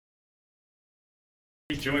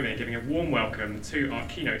Please join me in giving a warm welcome to our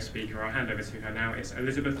keynote speaker. I'll hand over to her now. It's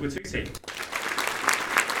Elizabeth Watusi.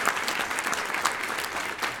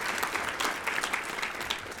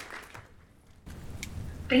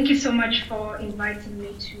 Thank you so much for inviting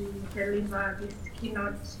me to deliver this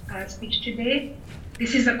keynote speech today.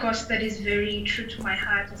 This is a cause that is very true to my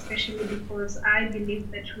heart, especially because I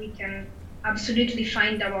believe that we can absolutely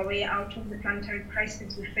find our way out of the planetary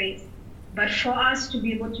crisis we face. But for us to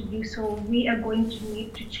be able to do so, we are going to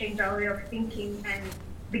need to change our way of thinking and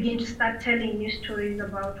begin to start telling new stories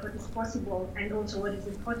about what is possible and also what is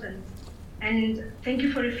important. And thank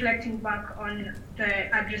you for reflecting back on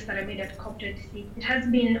the address that I made at COP26. It has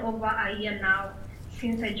been over a year now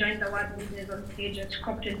since I joined the world leaders on stage at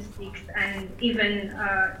COP26 and even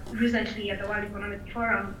recently at the World Economic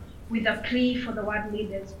Forum with a plea for the world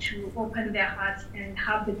leaders to open their hearts and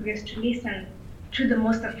have the grace to listen to the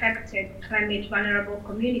most affected climate vulnerable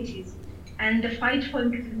communities. And the fight for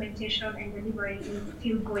implementation and delivery is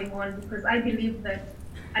still going on because I believe that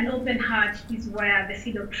an open heart is where the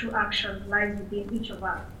seed of true action lies within each of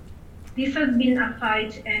us. This has been a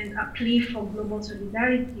fight and a plea for global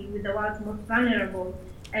solidarity with the world's most vulnerable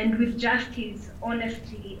and with justice,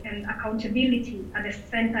 honesty, and accountability at the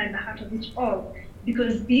center and the heart of it all,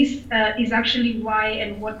 because this is actually why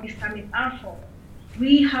and what these summits are for.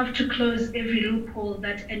 We have to close every loophole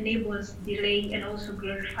that enables delay and also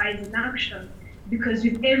glorifies inaction, because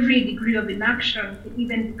with every degree of inaction, it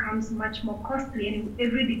even becomes much more costly. And with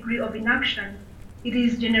every degree of inaction, it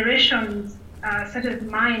is generations such as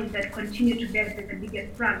mine that continue to bear the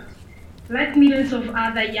biggest brunt. Like millions of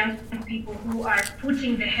other young people who are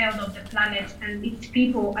putting the health of the planet and its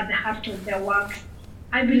people at the heart of their works,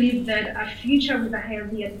 I believe that a future with a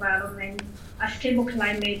healthy environment, a stable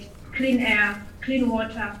climate, clean air, clean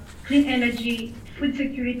water, clean energy, food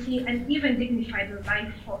security, and even dignified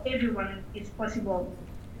life for everyone is possible.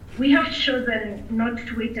 We have chosen not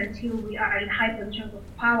to wait until we are in high positions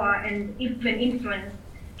of power and even influence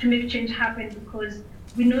to make change happen, because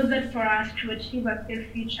we know that for us to achieve a safe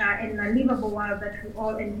future and a livable world that we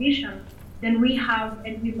all envision, then we have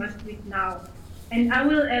and we must do it now. And I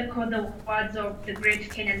will echo the words of the great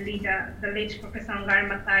Kenyan leader, the late Professor Wangari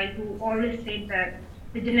Maathai, who always said that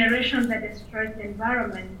the generation that destroys the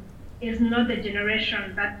environment is not the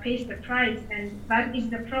generation that pays the price, and that is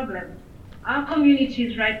the problem. Our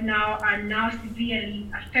communities right now are now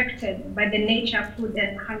severely affected by the nature, food,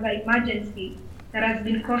 and hunger emergency that has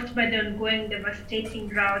been caused by the ongoing devastating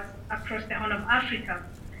droughts across the Horn of Africa.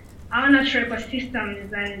 Our natural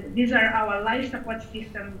ecosystems, and these are our life support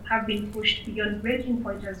systems, have been pushed beyond breaking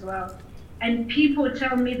point as well. And people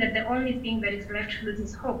tell me that the only thing that is left to lose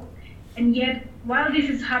is hope. And yet, while this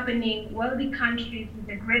is happening, wealthy countries with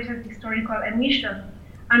the greatest historical emissions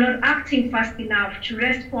are not acting fast enough to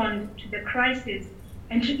respond to the crisis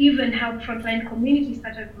and to even help frontline communities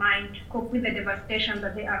such as mine to cope with the devastation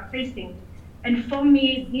that they are facing. And for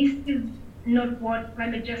me, this is not what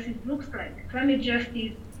climate justice looks like. Climate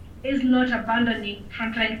justice is not abandoning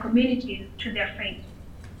frontline communities to their fate.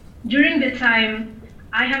 During the time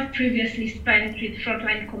I have previously spent with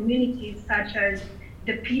frontline communities such as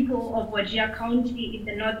the people of Wajir County in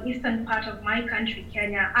the northeastern part of my country,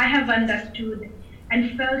 Kenya, I have understood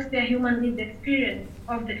and felt their human lived experience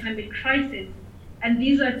of the climate crisis. And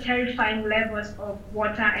these are terrifying levels of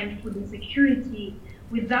water and food insecurity,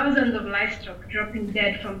 with thousands of livestock dropping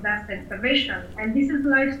dead from dust and starvation. And this is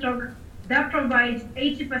livestock that provides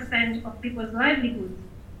 80% of people's livelihoods,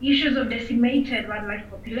 issues of decimated wildlife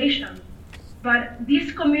populations. But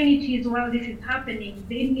these communities, while this is happening,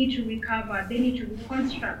 they need to recover, they need to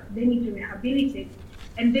reconstruct, they need to rehabilitate,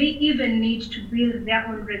 and they even need to build their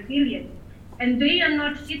own resilience. And they are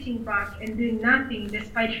not sitting back and doing nothing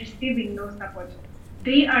despite receiving no support.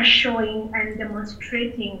 They are showing and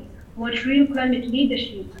demonstrating what real climate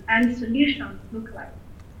leadership and solutions look like.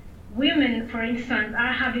 Women, for instance,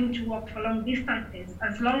 are having to walk for long distances,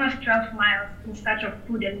 as long as 12 miles in search of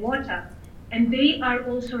food and water. And they are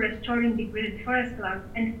also restoring degraded forest lands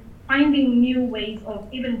and finding new ways of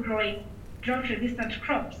even growing drought-resistant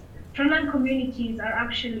crops. Frontline communities are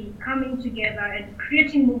actually coming together and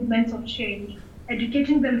creating movements of change,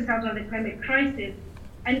 educating themselves on the climate crisis,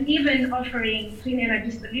 and even offering clean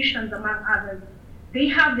energy solutions, among others. They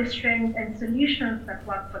have the strength and solutions that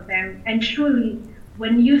work for them. And truly,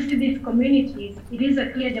 when you see these communities, it is a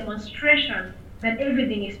clear demonstration that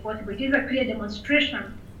everything is possible. It is a clear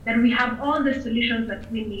demonstration that we have all the solutions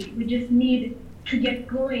that we need. We just need to get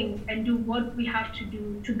going and do what we have to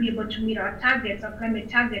do to be able to meet our targets, our climate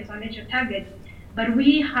targets, our nature targets. But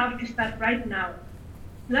we have to start right now.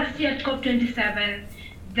 Last year at COP27,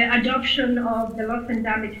 The adoption of the Loss and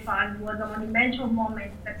Damage Fund was a monumental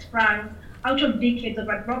moment that sprang out of decades of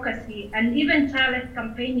advocacy and even tireless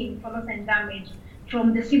campaigning for loss and damage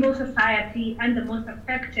from the civil society and the most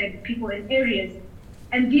affected people and areas.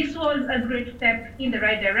 And this was a great step in the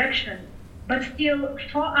right direction. But still,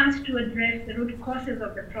 for us to address the root causes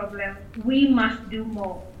of the problem, we must do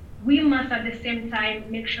more. We must at the same time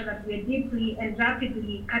make sure that we are deeply and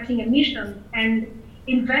rapidly cutting emissions and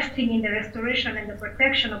investing in the restoration and the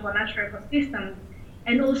protection of our natural ecosystems,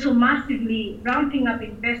 and also massively ramping up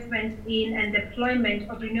investment in and deployment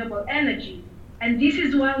of renewable energy. And this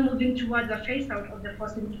is while moving towards a phase out of the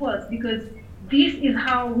fossil fuels, because this is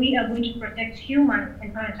how we are going to protect human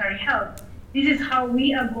and planetary health. This is how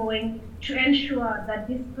we are going to ensure that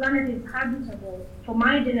this planet is habitable for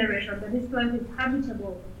my generation, that this planet is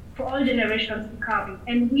habitable for all generations to come.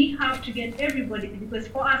 And we have to get everybody, because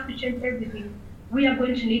for us to change everything, we are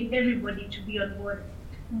going to need everybody to be on board.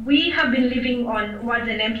 We have been living on words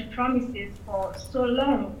and empty promises for so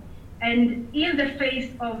long, and in the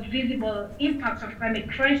face of visible impacts of climate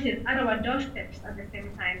crisis at our doorsteps at the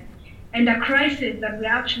same time, and a crisis that we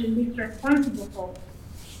are actually least responsible for,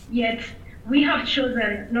 yet we have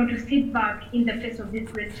chosen not to sit back in the face of this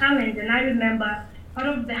great challenge. And I remember part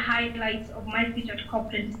of the highlights of my speech at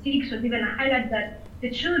COP26 was even a highlight that the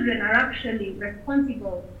children are actually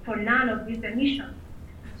responsible for none of these emissions.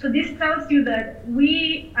 So this tells you that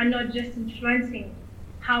we are not just influencing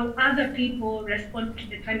how other people respond to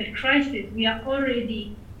the climate crisis. We are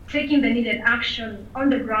already taking the needed action on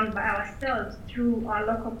the ground by ourselves through our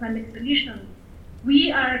local climate solutions.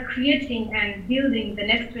 We are creating and building the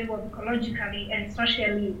next wave of ecologically and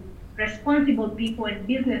socially responsible people and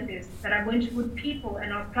businesses that are going to put people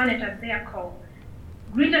and our planet at their core.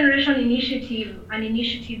 Green Generation Initiative, an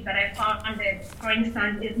initiative that I founded, for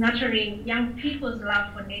instance, is nurturing young people's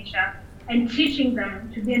love for nature and teaching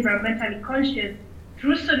them to be environmentally conscious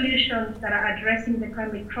through solutions that are addressing the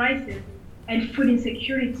climate crisis and food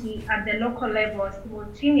insecurity at the local level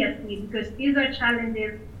simultaneously, because these are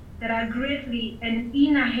challenges that are greatly and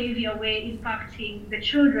in a heavier way impacting the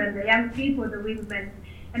children, the young people, the women.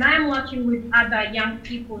 And I am working with other young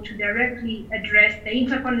people to directly address the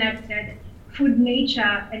interconnected food,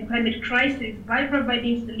 nature, and climate crisis by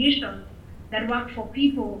providing solutions that work for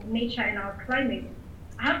people, nature, and our climate.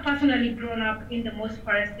 I have personally grown up in the most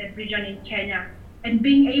forested region in Kenya, and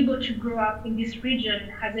being able to grow up in this region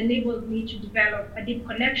has enabled me to develop a deep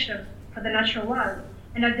connection for the natural world,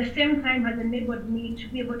 and at the same time has enabled me to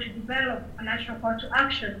be able to develop a natural call to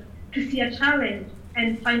action, to see a challenge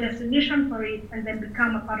and find a solution for it, and then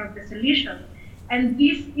become a part of the solution. And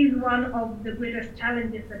this is one of the greatest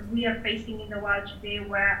challenges that we are facing in the world today,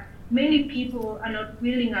 where many people are not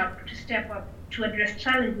willing up to step up to address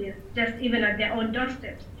challenges, just even at their own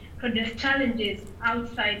doorsteps, to address challenges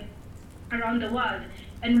outside around the world.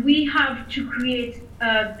 And we have to create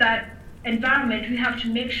that environment. We have to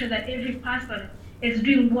make sure that every person is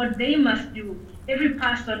doing what they must do. Every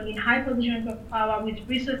person in high positions of power, with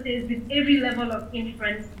resources, with every level of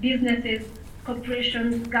influence, businesses,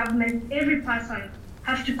 corporations, governments, every person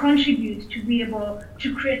has to contribute to be able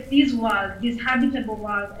to create this world, this habitable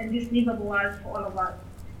world, and this livable world for all of us.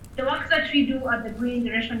 The work that we do at the Green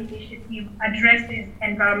Generation Initiative addresses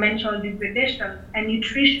environmental degradation and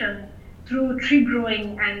nutrition through tree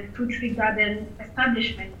growing and fruit tree garden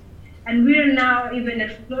establishment. And we are now even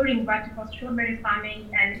exploring vertical strawberry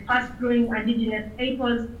farming and fast-growing indigenous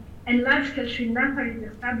apples and large-scale tree nurseries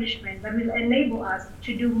establishment that will enable us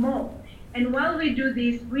to do more. And while we do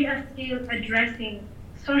this, we are still addressing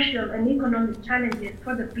social and economic challenges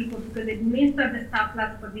for the people, because it means that the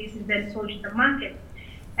surplus for this is then sold to the market.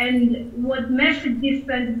 And what makes it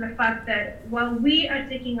different is the fact that while we are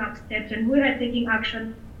taking up steps and we are taking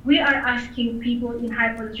action, we are asking people in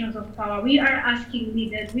high positions of power, we are asking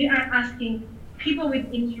leaders, we are asking people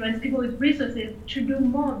with influence, people with resources to do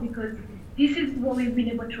more, because this is what we've been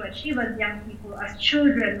able to achieve as young people, as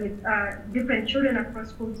children, with different children across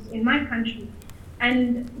schools in my country.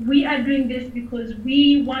 And we are doing this because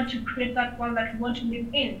we want to create that world that we want to live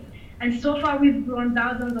in. And so far, we've grown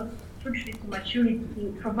thousands of fruit trees to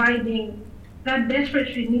maturity, providing that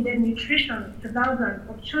desperately needed nutrition to thousands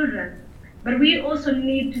of children. But we also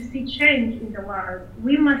need to see change in the world.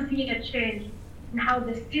 We must see a change in how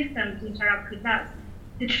the systems interact with us.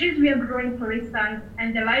 The trees we are growing, for instance,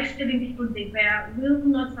 and the life-saving fruit they bear will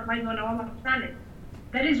not survive on our planet.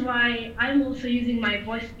 That is why I'm also using my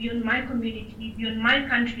voice beyond my community, beyond my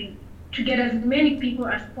country, to get as many people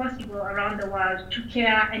as possible around the world to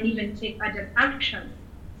care and even take urgent action.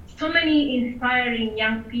 So many inspiring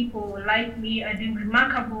young people like me are doing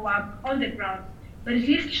remarkable work on the ground, But it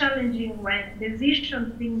is challenging when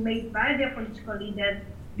decisions being made by their political leaders,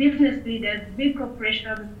 business leaders, big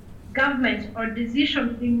corporations, governments, or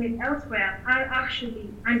decisions being made elsewhere are actually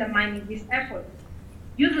undermining this effort.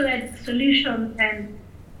 Youth-led solutions and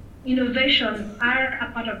innovations are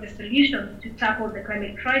a part of the solution to tackle the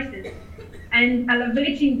climate crisis, and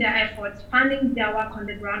elevating their efforts, funding their work on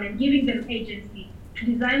the ground, and giving them agency to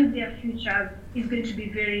design their futures is going to be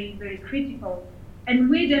very, very critical. And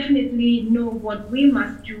we definitely know what we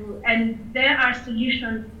must do, and there are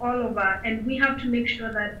solutions all over, and we have to make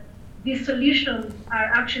sure that these solutions are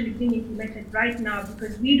actually being implemented right now,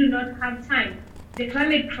 because we do not have time. The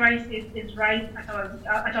climate crisis is right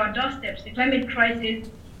at our doorsteps. The climate crisis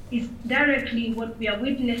is directly what we are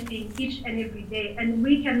witnessing each and every day, and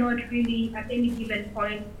we cannot really, at any given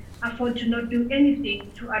point, afford to not do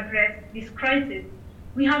anything to address this crisis.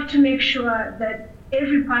 We have to make sure that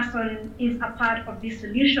every person is a part of this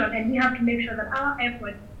solution, and we have to make sure that our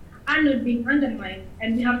efforts are not being undermined,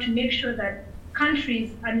 and we have to make sure that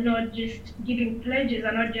countries are not just giving pledges,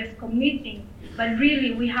 are not just committing, but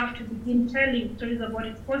really we have to begin telling stories of what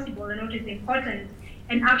is possible and what is important,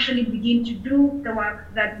 and actually begin to do the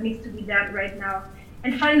work that needs to be done right now.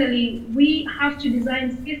 And finally, we have to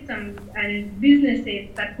design systems and businesses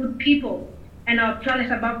that put people and our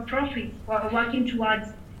planet above profits while working towards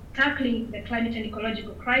tackling the climate and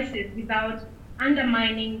ecological crisis without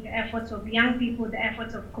undermining the efforts of young people, the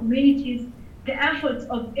efforts of communities, the efforts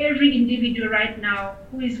of every individual right now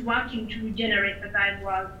who is working to regenerate the dying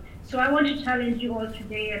world. So I want to challenge you all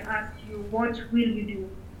today and ask you, what will you do?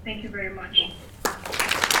 Thank you very much.